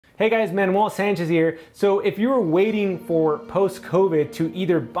Hey guys, Manuel Sanchez here. So if you were waiting for post-COVID to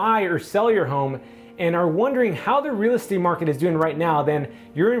either buy or sell your home and are wondering how the real estate market is doing right now, then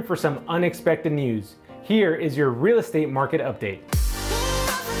you're in for some unexpected news. Here is your real estate market update.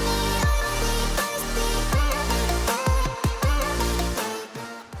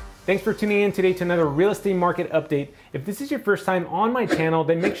 Thanks for tuning in today to another real estate market update. If this is your first time on my channel,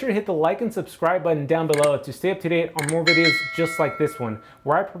 then make sure to hit the like and subscribe button down below to stay up to date on more videos just like this one,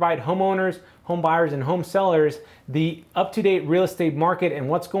 where I provide homeowners, home buyers, and home sellers the up-to-date real estate market and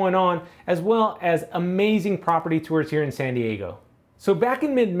what's going on, as well as amazing property tours here in San Diego. So back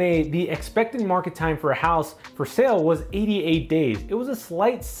in mid-May, the expected market time for a house for sale was 88 days. It was a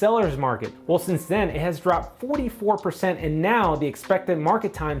slight seller's market. Well, since then, it has dropped 44%, and now the expected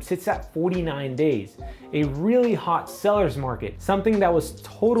market time sits at 49 days. A really hot seller's market, something that was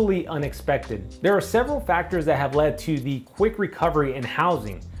totally unexpected. There are several factors that have led to the quick recovery in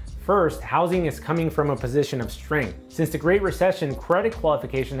housing. First, housing is coming from a position of strength. Since the Great Recession, credit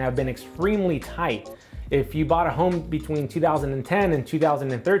qualifications have been extremely tight. If you bought a home between 2010 and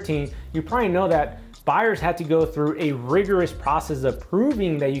 2013, you probably know that buyers had to go through a rigorous process of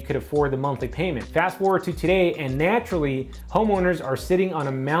proving that you could afford the monthly payment. Fast forward to today, and naturally, homeowners are sitting on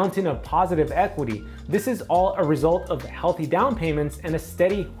a mountain of positive equity. This is all a result of healthy down payments and a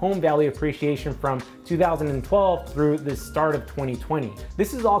steady home value appreciation from 2012 through the start of 2020.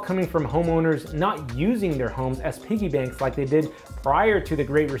 This is all coming from homeowners not using their homes as piggy banks like they did prior to the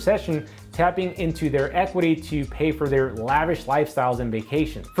Great Recession, tapping into their equity to pay for their lavish lifestyles and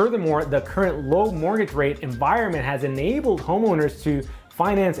vacations. Furthermore, the current low mortgage rate environment has enabled homeowners to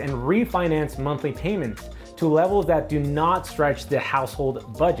finance and refinance monthly payments to levels that do not stretch the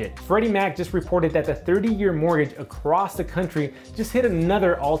household budget. Freddie Mac just reported that the 30-year mortgage across the country just hit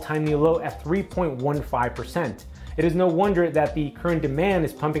another all-time new low at 3.15%. It is no wonder that the current demand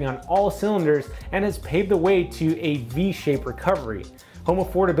is pumping on all cylinders and has paved the way to a V-shaped recovery. Home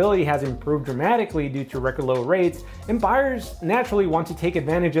affordability has improved dramatically due to record low rates, and buyers naturally want to take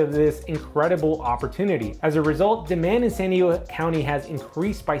advantage of this incredible opportunity. As a result, demand in San Diego County has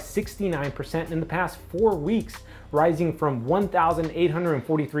increased by 69% in the past 4 weeks, rising from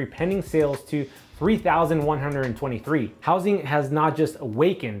 1,843 pending sales to 3,123. Housing has not just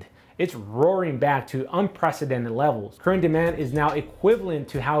awakened, it's roaring back to unprecedented levels. Current demand is now equivalent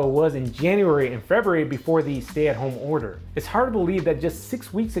to how it was in January and February before the stay-at-home order. It's hard to believe that just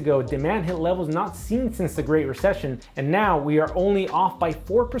 6 weeks ago, demand hit levels not seen since the Great Recession, and now we are only off by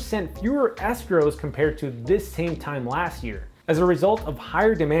 4% fewer escrows compared to this same time last year. As a result of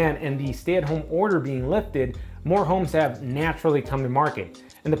higher demand and the stay-at-home order being lifted, more homes have naturally come to market.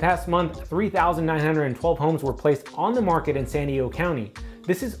 In the past month, 3,912 homes were placed on the market in San Diego County.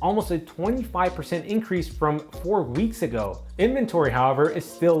 This is almost a 25% increase from 4 weeks ago. Inventory, however, is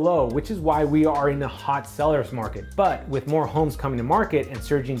still low, which is why we are in a hot seller's market. But with more homes coming to market and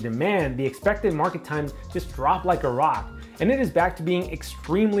surging demand, the expected market time just dropped like a rock. And it is back to being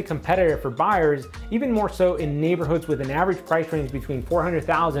extremely competitive for buyers, even more so in neighborhoods with an average price range between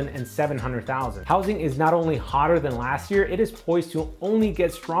 $400,000 and $700,000. Housing is not only hotter than last year, it is poised to only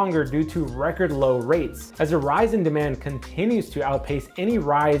get stronger due to record low rates. As the rise in demand continues to outpace any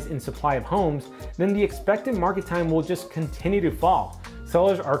rise in supply of homes, then the expected market time will just continue to fall.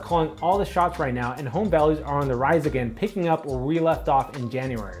 Sellers are calling all the shots right now, and home values are on the rise again, picking up where we left off in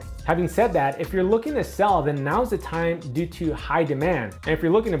January. Having said that, if you're looking to sell, then now's the time due to high demand. And if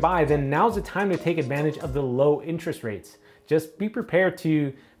you're looking to buy, then now's the time to take advantage of the low interest rates. Just be prepared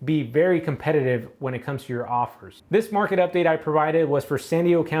to be very competitive when it comes to your offers. This market update I provided was for San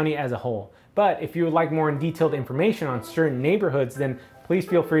Diego County as a whole. But if you would like more detailed information on certain neighborhoods, then please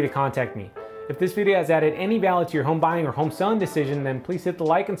feel free to contact me. If this video has added any value to your home buying or home selling decision, then please hit the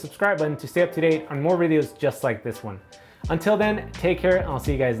like and subscribe button to stay up to date on more videos just like this one. Until then, take care, and I'll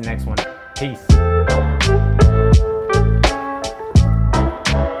see you guys in the next one. Peace.